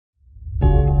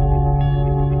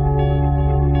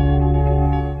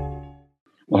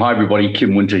Hi, everybody.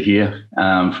 Kim Winter here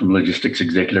from Logistics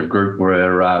Executive Group.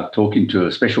 We're talking to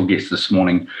a special guest this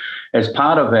morning as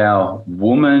part of our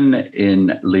Woman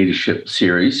in Leadership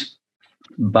series.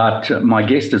 But my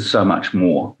guest is so much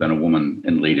more than a woman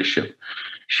in leadership.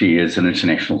 She is an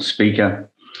international speaker.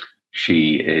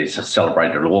 She is a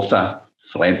celebrated author,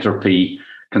 philanthropy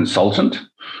consultant.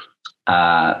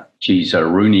 She's a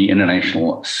Rooney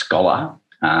International Scholar.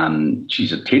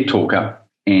 She's a TED talker.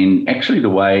 And actually, the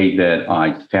way that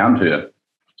I found her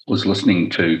was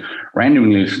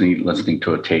randomly listening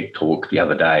to a TED talk the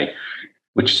other day,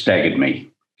 which staggered me.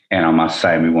 And I must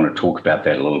say, we want to talk about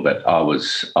that a little bit. I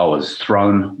was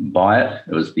thrown by it.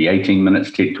 It was the 18 minutes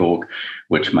TED talk,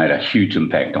 which made a huge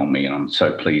impact on me, and I'm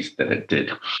so pleased that it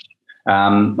did.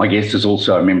 My guest is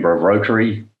also a member of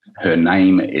Rotary. Her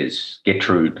name is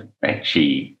Gertrude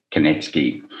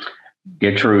Kanetsky.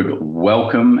 Gertrude,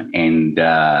 welcome, and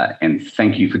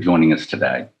thank you for joining us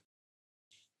today.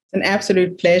 It's an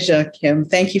absolute pleasure, Kim.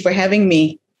 Thank you for having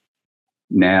me.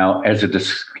 Now, as a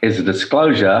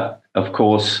disclosure, of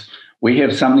course, we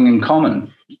have something in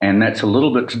common, and that's a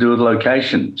little bit to do with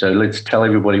location. So let's tell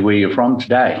everybody where you're from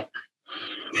today.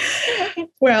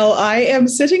 Well, I am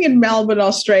sitting in Melbourne,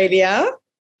 Australia,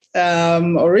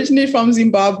 originally from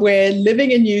Zimbabwe,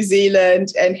 living in New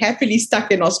Zealand, and happily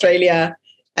stuck in Australia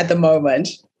at the moment.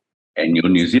 And your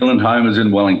New Zealand home is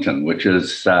in Wellington, which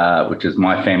is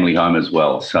my family home as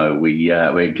well. So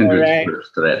we're kindred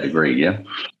spirits to that degree, yeah.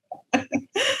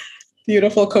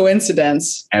 Beautiful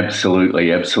coincidence. Absolutely.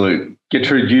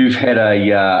 Gertrude, you've had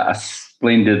a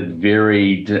splendid,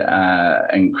 varied,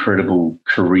 incredible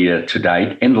career to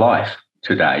date and life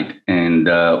to date. And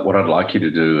what I'd like you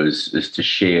to do is to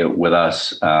share with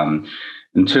us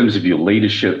in terms of your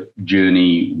leadership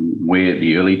journey, where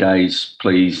the early days,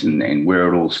 please, and where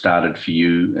it all started for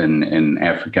you in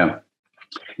Africa.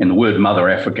 And the word Mother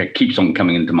Africa keeps on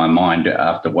coming into my mind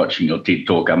after watching your TED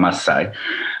talk, I must say.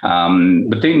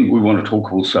 But then we want to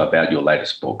talk also about your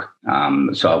latest book.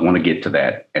 So I want to get to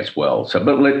that as well.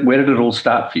 But where did it all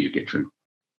start for you, Gertrude?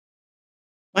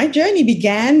 My journey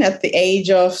began at the age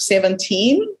of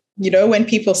 17. You know, when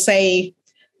people say,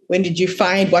 when did you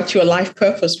find what your life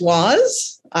purpose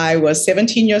was? I was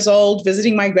 17 years old,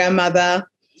 visiting my grandmother.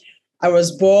 I was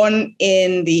born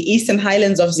in the Eastern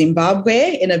Highlands of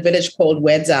Zimbabwe in a village called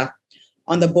Wedza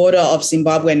on the border of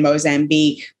Zimbabwe and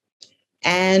Mozambique.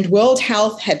 And World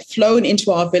Health had flown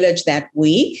into our village that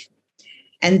week,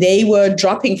 and they were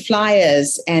dropping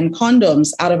flyers and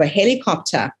condoms out of a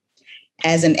helicopter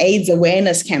as an AIDS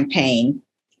awareness campaign,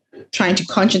 trying to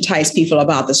conscientize people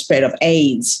about the spread of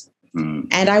AIDS.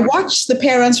 And I watched the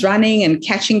parents running and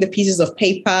catching the pieces of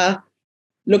paper,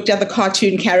 looked at the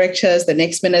cartoon characters. The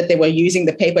next minute, they were using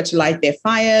the paper to light their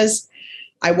fires.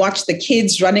 I watched the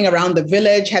kids running around the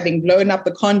village, having blown up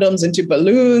the condoms into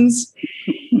balloons.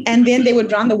 And then they would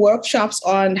run the workshops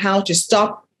on how to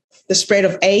stop the spread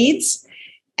of AIDS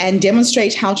and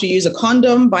demonstrate how to use a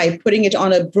condom by putting it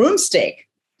on a broomstick.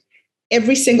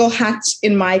 Every single hut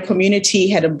in my community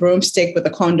had a broomstick with a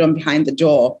condom behind the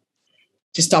door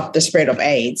to stop the spread of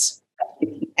AIDS.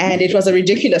 And it was a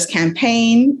ridiculous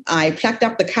campaign. I plucked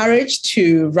up the courage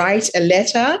to write a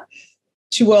letter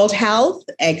to World Health,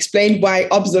 explained my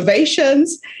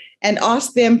observations, and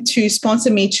asked them to sponsor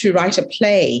me to write a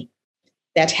play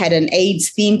that had an AIDS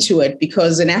theme to it,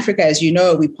 because in Africa, as you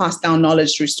know, we pass down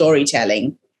knowledge through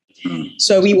storytelling.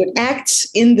 So we would act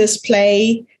in this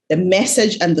play. The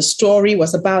message and the story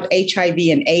was about HIV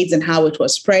and AIDS and how it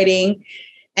was spreading.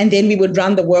 And then we would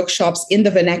run the workshops in the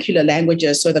vernacular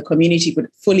languages so the community could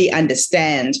fully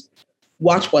understand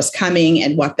what was coming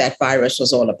and what that virus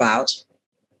was all about.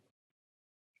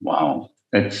 Wow.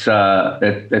 That's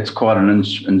quite an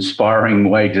inspiring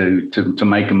way to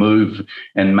make a move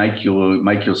and make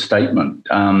your statement.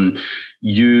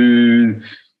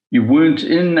 You weren't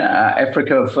in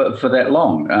Africa for that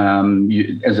long.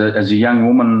 As a young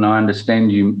woman, I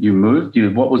understand you moved.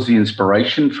 What was the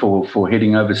inspiration for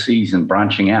heading overseas and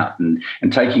branching out and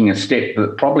taking a step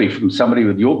that probably from somebody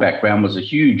with your background was a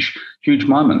huge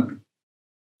moment?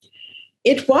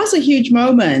 It was a huge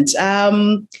moment.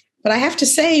 But I have to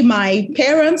say my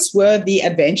parents were the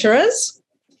adventurers.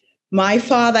 My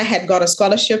father had got a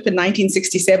scholarship in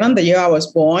 1967, the year I was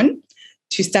born,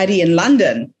 to study in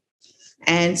London.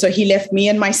 And so he left me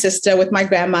and my sister with my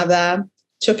grandmother,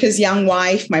 took his young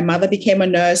wife. My mother became a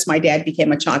nurse. My dad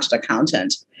became a chartered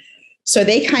accountant. So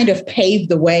they kind of paved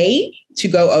the way to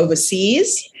go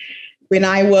overseas. When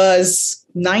I was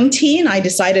 19, I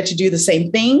decided to do the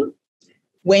same thing,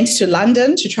 went to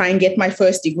London to try and get my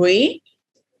first degree.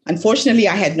 Unfortunately,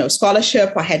 I had no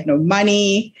scholarship. I had no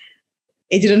money.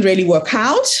 It didn't really work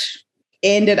out.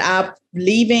 Ended up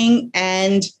leaving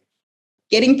and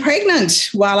getting pregnant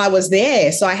while I was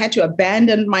there. So I had to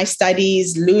abandon my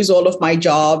studies, lose all of my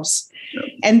jobs,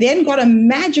 and then got a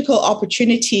magical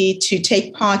opportunity to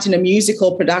take part in a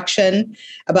musical production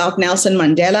about Nelson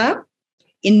Mandela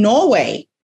in Norway.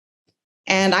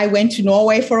 And I went to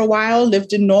Norway for a while,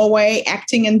 lived in Norway,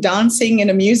 acting and dancing in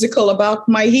a musical about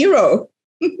my hero.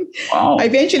 Wow. I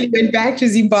eventually went back to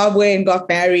Zimbabwe and got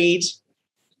married.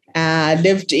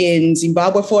 Lived in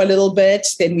Zimbabwe for a little bit.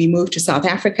 Then we moved to South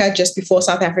Africa just before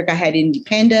South Africa had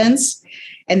independence.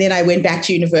 And then I went back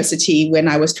to university when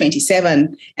I was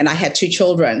 27 and I had 2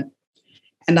 children.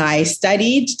 And I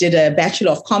studied, did a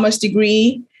Bachelor of Commerce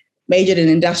degree, majored in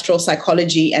industrial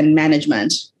psychology and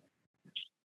management.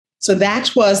 So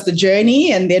that was the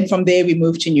journey. And then from there, we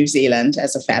moved to New Zealand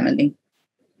as a family.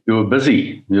 You were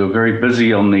busy. You were very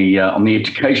busy on the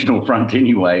educational front.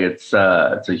 Anyway, it's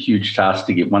a huge task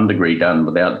to get one degree done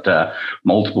without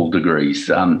multiple degrees.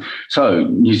 So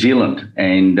New Zealand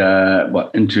and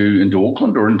into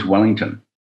Auckland or into Wellington?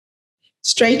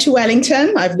 Straight to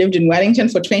Wellington. I've lived in Wellington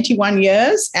for 21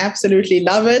 years. Absolutely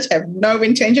love it. Have no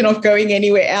intention of going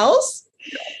anywhere else.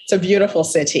 It's a beautiful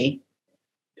city.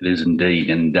 It is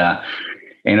indeed,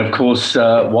 and of course,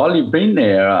 while you've been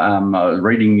there,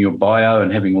 reading your bio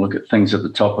and having a look at things at the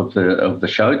top of the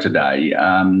show today,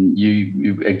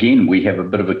 you again, we have a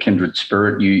bit of a kindred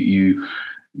spirit. You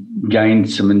gained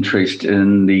some interest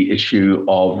in the issue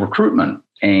of recruitment,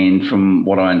 and from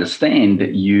what I understand,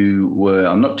 you were,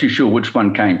 I'm not too sure which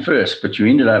one came first, but you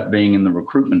ended up being in the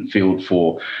recruitment field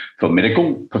for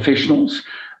medical professionals.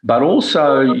 But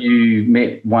also you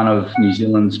met one of New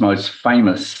Zealand's most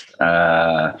famous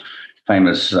writers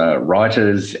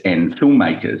and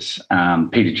filmmakers,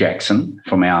 Peter Jackson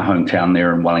from our hometown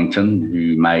there in Wellington,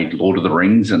 who made Lord of the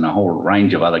Rings and a whole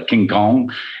range of other, King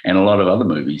Kong and a lot of other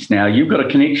movies. Now, you've got a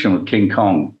connection with King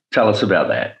Kong. Tell us about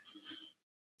that.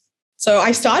 So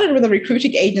I started with a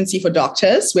recruiting agency for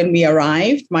doctors when we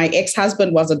arrived. My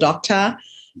ex-husband was a doctor,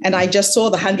 and I just saw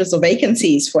the hundreds of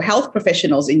vacancies for health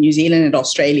professionals in New Zealand and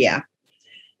Australia.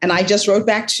 And I just wrote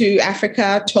back to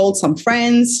Africa, told some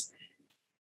friends,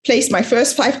 placed my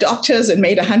first 5 doctors and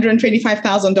made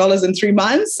 $125,000 in 3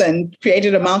 months and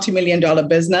created a multi-million-dollar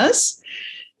business.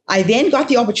 I then got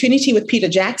the opportunity with Peter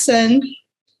Jackson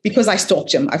because I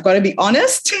stalked him. I've got to be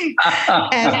honest.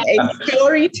 And a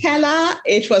storyteller,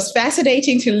 it was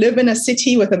fascinating to live in a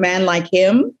city with a man like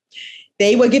him.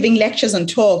 They were giving lectures and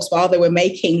talks while they were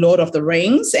making Lord of the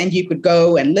Rings, and you could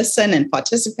go and listen and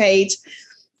participate.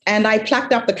 And I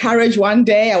plucked up the courage one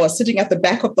day. I was sitting at the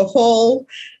back of the hall,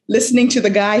 listening to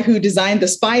the guy who designed the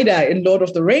spider in Lord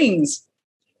of the Rings.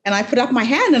 And I put up my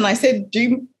hand and I said,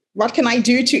 what can I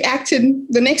do to act in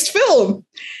the next film?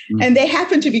 Mm. And they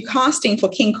happened to be casting for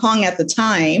King Kong at the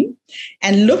time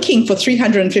and looking for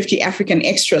 350 African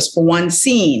extras for one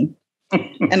scene.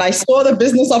 And I saw the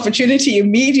business opportunity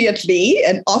immediately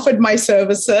and offered my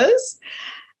services.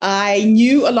 I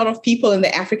knew a lot of people in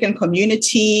the African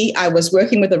community. I was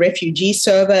working with the refugee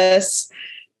service,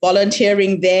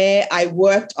 volunteering there. I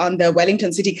worked on the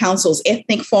Wellington City Council's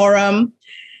ethnic forum.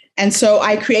 And so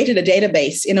I created a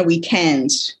database in a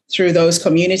weekend through those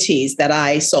communities that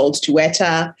I sold to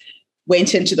Weta,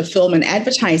 went into the film and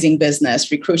advertising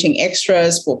business, recruiting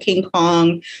extras for King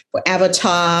Kong, for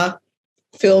Avatar,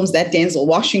 films that Denzel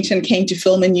Washington came to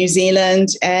film in New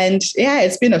Zealand. And yeah,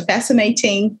 it's been a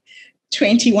fascinating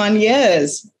 21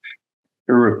 years.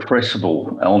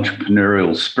 Irrepressible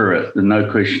entrepreneurial spirit, no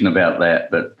question about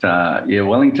that. But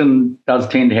Wellington does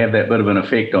tend to have that bit of an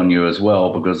effect on you as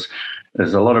well, because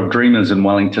there's a lot of dreamers in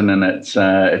Wellington, and it's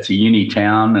a uni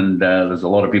town, and there's a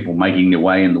lot of people making their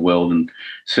way in the world. And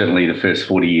certainly the first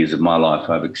 40 years of my life,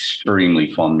 I have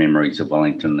extremely fond memories of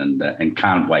Wellington, and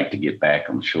can't wait to get back,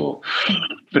 I'm sure.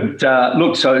 But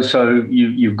look, so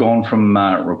you've gone from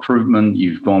recruitment,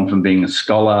 you've gone from being a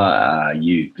scholar,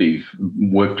 you've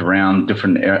worked around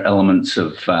different elements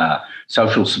of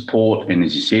social support, and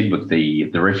as you said, with the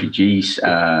refugees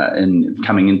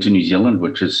coming into New Zealand,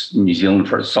 which is New Zealand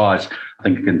for its size, I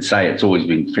think I can say it's always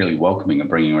been fairly welcoming of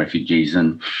bringing refugees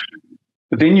in.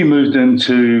 But then you moved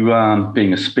into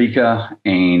being a speaker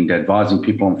and advising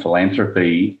people on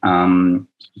philanthropy.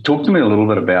 Talk to me a little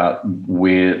bit about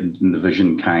where the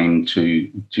vision came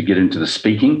to get into the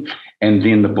speaking, and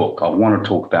then the book. I want to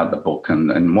talk about the book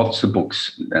and what's the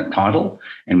book's title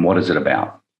and what is it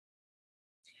about?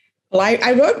 Well,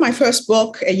 I wrote my first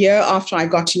book a year after I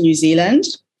got to New Zealand,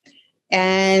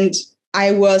 and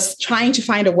I was trying to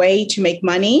find a way to make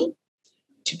money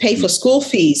to pay for school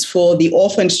fees for the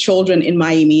orphaned children in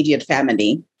my immediate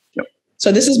family. Yep.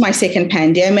 So this is my second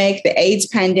pandemic. The AIDS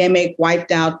pandemic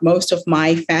wiped out most of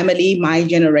my family, my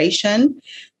generation.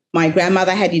 My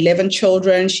grandmother had 11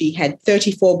 children. She had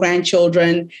 34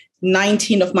 grandchildren.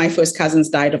 19 of my first cousins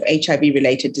died of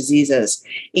HIV-related diseases,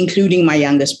 including my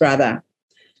youngest brother.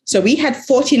 So we had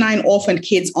 49 orphaned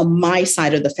kids on my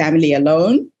side of the family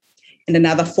alone, and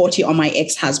another 40 on my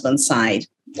ex-husband's side.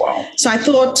 Wow. So I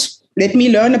thought, let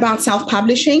me learn about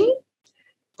self-publishing.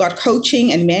 Got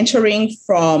coaching and mentoring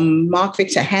from Mark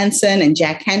Victor Hansen and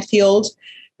Jack Canfield,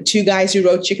 the two guys who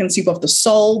wrote Chicken Soup of the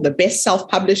Soul, the best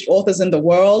self-published authors in the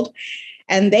world.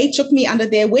 And they took me under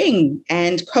their wing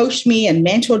and coached me and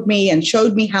mentored me and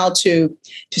showed me how to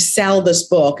sell this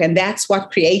book. And that's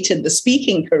what created the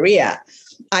speaking career.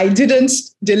 I didn't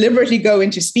deliberately go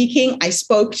into speaking. I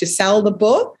spoke to sell the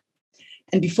book.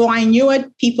 And before I knew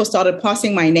it, people started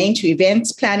passing my name to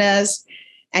events planners.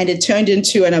 And it turned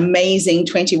into an amazing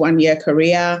 21-year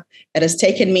career that has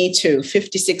taken me to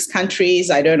 56 countries.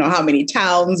 I don't know how many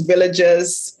towns,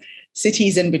 villages,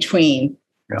 cities in between.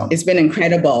 Yeah. It's been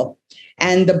incredible.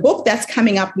 And the book that's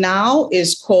coming up now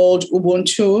is called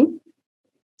Ubuntu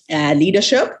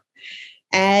Leadership.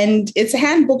 And it's a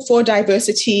handbook for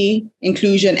diversity,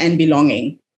 inclusion, and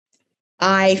belonging.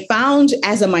 I found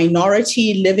as a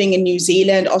minority living in New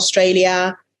Zealand,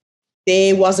 Australia,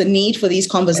 there was a need for these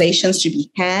conversations to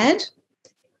be had.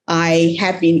 I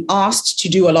have been asked to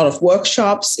do a lot of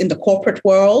workshops in the corporate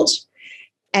world.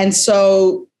 And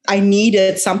so I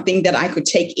needed something that I could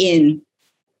take in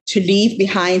to leave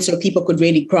behind so people could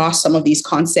really grasp some of these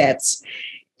concepts.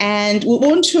 And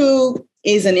Ubuntu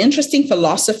is an interesting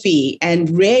philosophy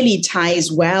and really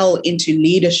ties well into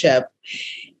leadership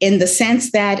in the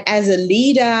sense that as a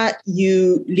leader,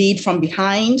 you lead from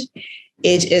behind.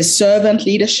 It is servant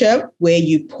leadership where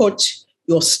you put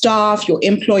your staff, your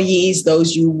employees,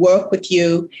 those you work with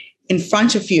you in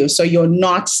front of you. So you're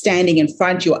not standing in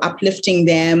front, you're uplifting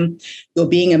them, you're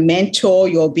being a mentor,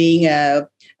 you're being a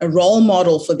role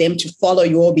model for them to follow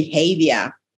your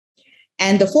behavior.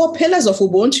 And the 4 pillars of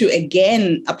Ubuntu,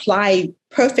 again, apply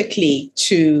perfectly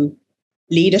to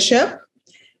leadership.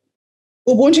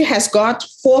 Ubuntu has got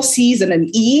 4 C's and an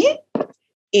E.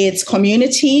 It's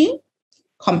community,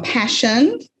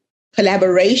 compassion,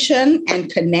 collaboration,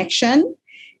 and connection.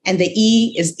 And the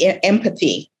E is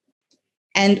empathy.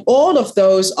 And all of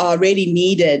those are really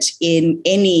needed in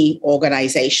any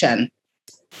organization.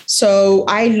 So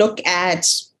I look at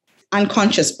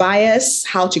unconscious bias,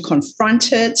 how to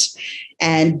confront it,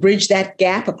 and bridge that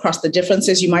gap across the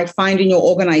differences you might find in your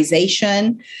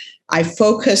organization. I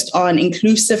focused on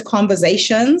inclusive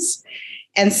conversations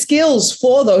and skills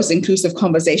for those inclusive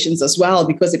conversations as well,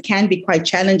 because it can be quite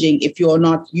challenging if you're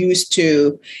not used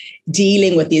to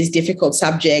dealing with these difficult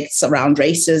subjects around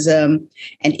racism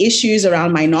and issues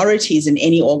around minorities in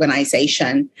any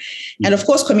organization. And of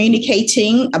course,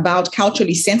 communicating about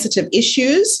culturally sensitive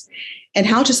issues and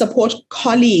how to support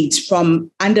colleagues from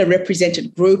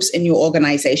underrepresented groups in your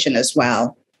organization as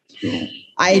well. Sure.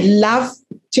 I love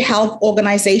to help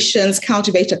organizations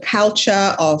cultivate a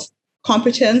culture of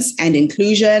competence and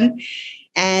inclusion,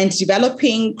 and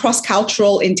developing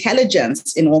cross-cultural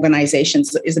intelligence in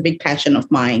organizations is a big passion of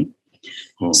mine.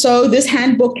 Cool. So this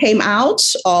handbook came out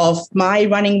of my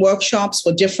running workshops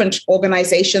for different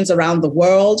organizations around the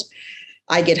world.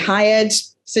 I get hired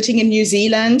sitting in New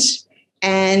Zealand,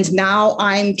 and now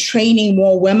I'm training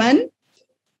more women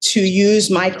to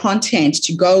use my content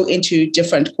to go into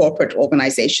different corporate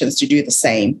organizations to do the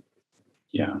same.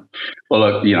 Yeah. Well,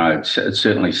 look, it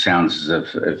certainly sounds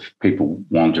as if people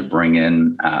want to bring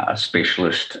in a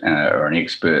specialist or an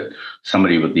expert,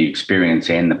 somebody with the experience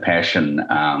and the passion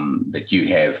that you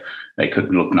have, they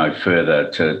could look no further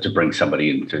to bring somebody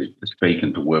in to speak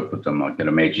and to work with them. I can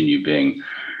imagine you being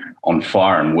on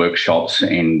fire in workshops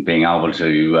and being able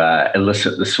to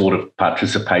elicit the sort of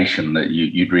participation that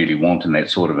you'd really want in that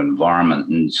sort of environment.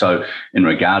 And so in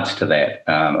regards to that,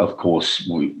 of course,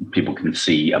 people can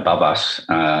see above us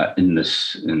in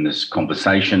this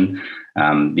conversation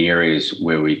the areas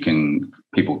where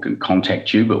people can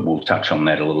contact you, but we'll touch on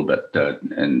that a little bit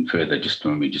and further just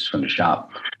when we just finish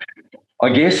up. I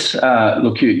guess,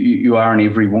 look, you are an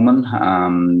every woman.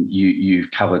 You've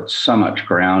covered so much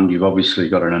ground. You've obviously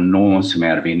got an enormous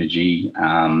amount of energy.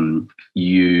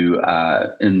 You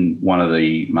are in one of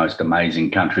the most amazing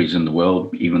countries in the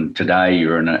world. Even today,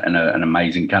 you're in an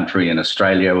amazing country in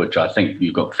Australia, which I think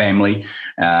you've got family,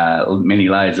 many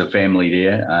layers of family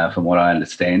there, from what I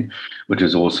understand, which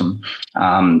is awesome.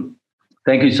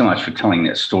 Thank you so much for telling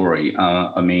that story.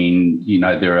 I mean,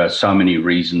 there are so many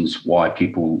reasons why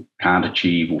people can't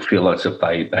achieve or feel as if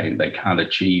they can't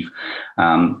achieve.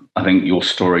 I think your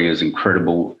story is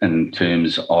incredible in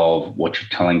terms of what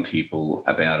you're telling people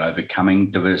about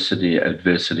overcoming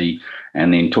adversity,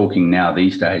 and then talking now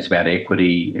these days about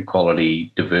equity,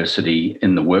 equality, diversity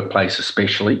in the workplace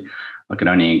especially. I can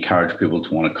only encourage people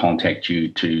to want to contact you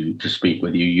to speak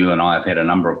with you. You and I have had a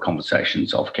number of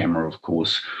conversations off camera, of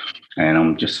course, and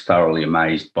I'm just thoroughly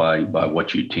amazed by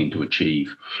what you tend to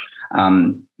achieve.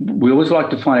 We always like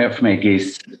to find out from our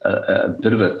guests a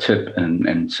bit of a tip and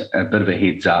a bit of a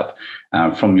heads up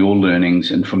from your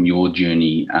learnings and from your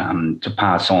journey to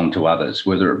pass on to others,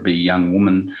 whether it be young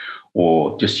women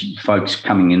or just folks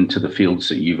coming into the fields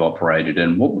that you've operated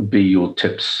in. What would be your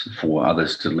tips for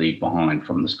others to leave behind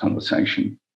from this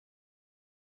conversation?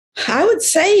 I would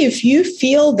say if you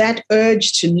feel that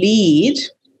urge to lead,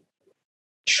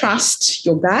 trust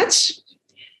your gut,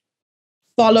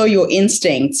 follow your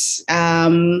instincts.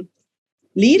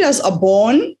 Leaders are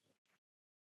born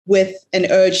with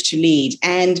an urge to lead,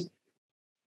 and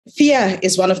fear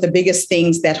is one of the biggest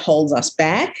things that holds us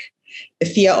back. The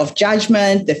fear of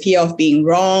judgment, the fear of being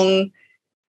wrong,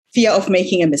 fear of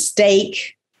making a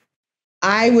mistake.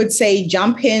 I would say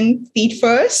jump in feet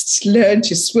first, learn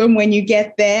to swim when you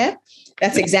get there.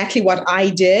 That's exactly what I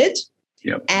did.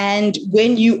 Yep. And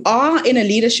when you are in a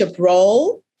leadership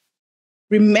role,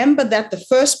 remember that the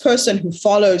first person who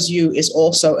follows you is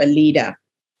also a leader.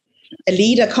 A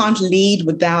leader can't lead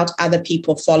without other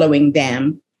people following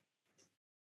them.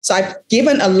 So I've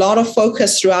given a lot of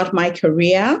focus throughout my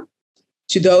career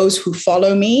to those who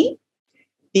follow me,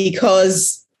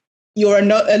 because you're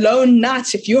a lone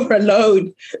nut if you're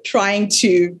alone trying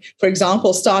to, for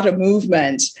example, start a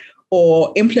movement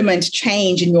or implement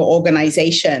change in your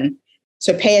organization.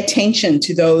 So pay attention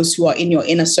to those who are in your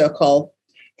inner circle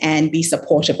and be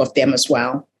supportive of them as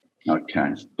well.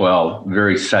 Okay. Well,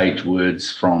 very sage words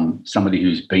from somebody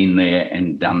who's been there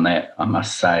and done that, I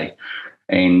must say.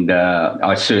 And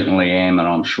I certainly am, and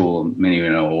I'm sure many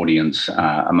in our audience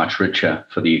are much richer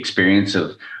for the experience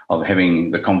of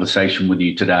having the conversation with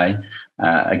you today.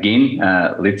 Again,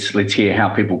 let's hear how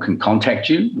people can contact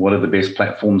you. What are the best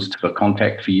platforms for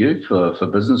contact for you, for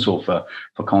business or for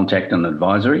contact and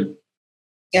advisory?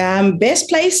 Best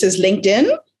place is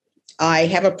LinkedIn. I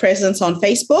have a presence on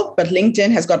Facebook, but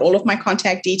LinkedIn has got all of my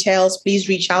contact details. Please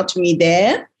reach out to me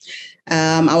there.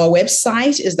 Our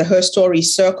website is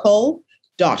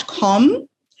theherstorycircle.com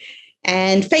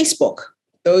and Facebook.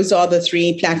 Those are the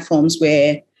three platforms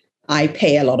where I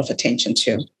pay a lot of attention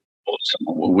to. Awesome.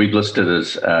 Well, we've listed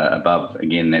as above,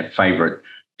 again, that favorite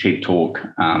TED Talk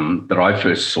that I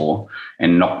first saw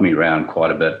and knocked me around quite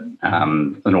a bit,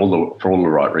 and for all the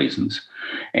right reasons.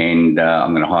 And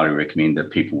I'm going to highly recommend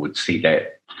that people would see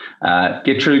that.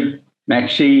 Gertrude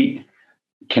Maxey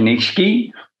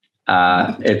Kaniewski,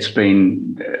 it's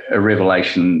been a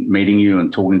revelation meeting you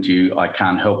and talking to you. I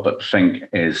can't help but think,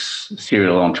 as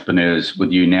serial entrepreneurs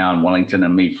with you now in Wellington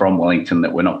and me from Wellington,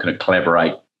 that we're not going to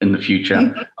collaborate in the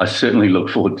future. I certainly look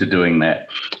forward to doing that.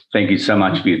 Thank you so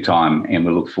much for your time, and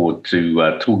we look forward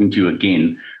to talking to you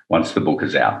again once the book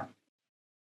is out.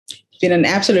 It's been an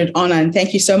absolute honor, and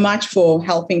thank you so much for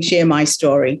helping share my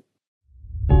story.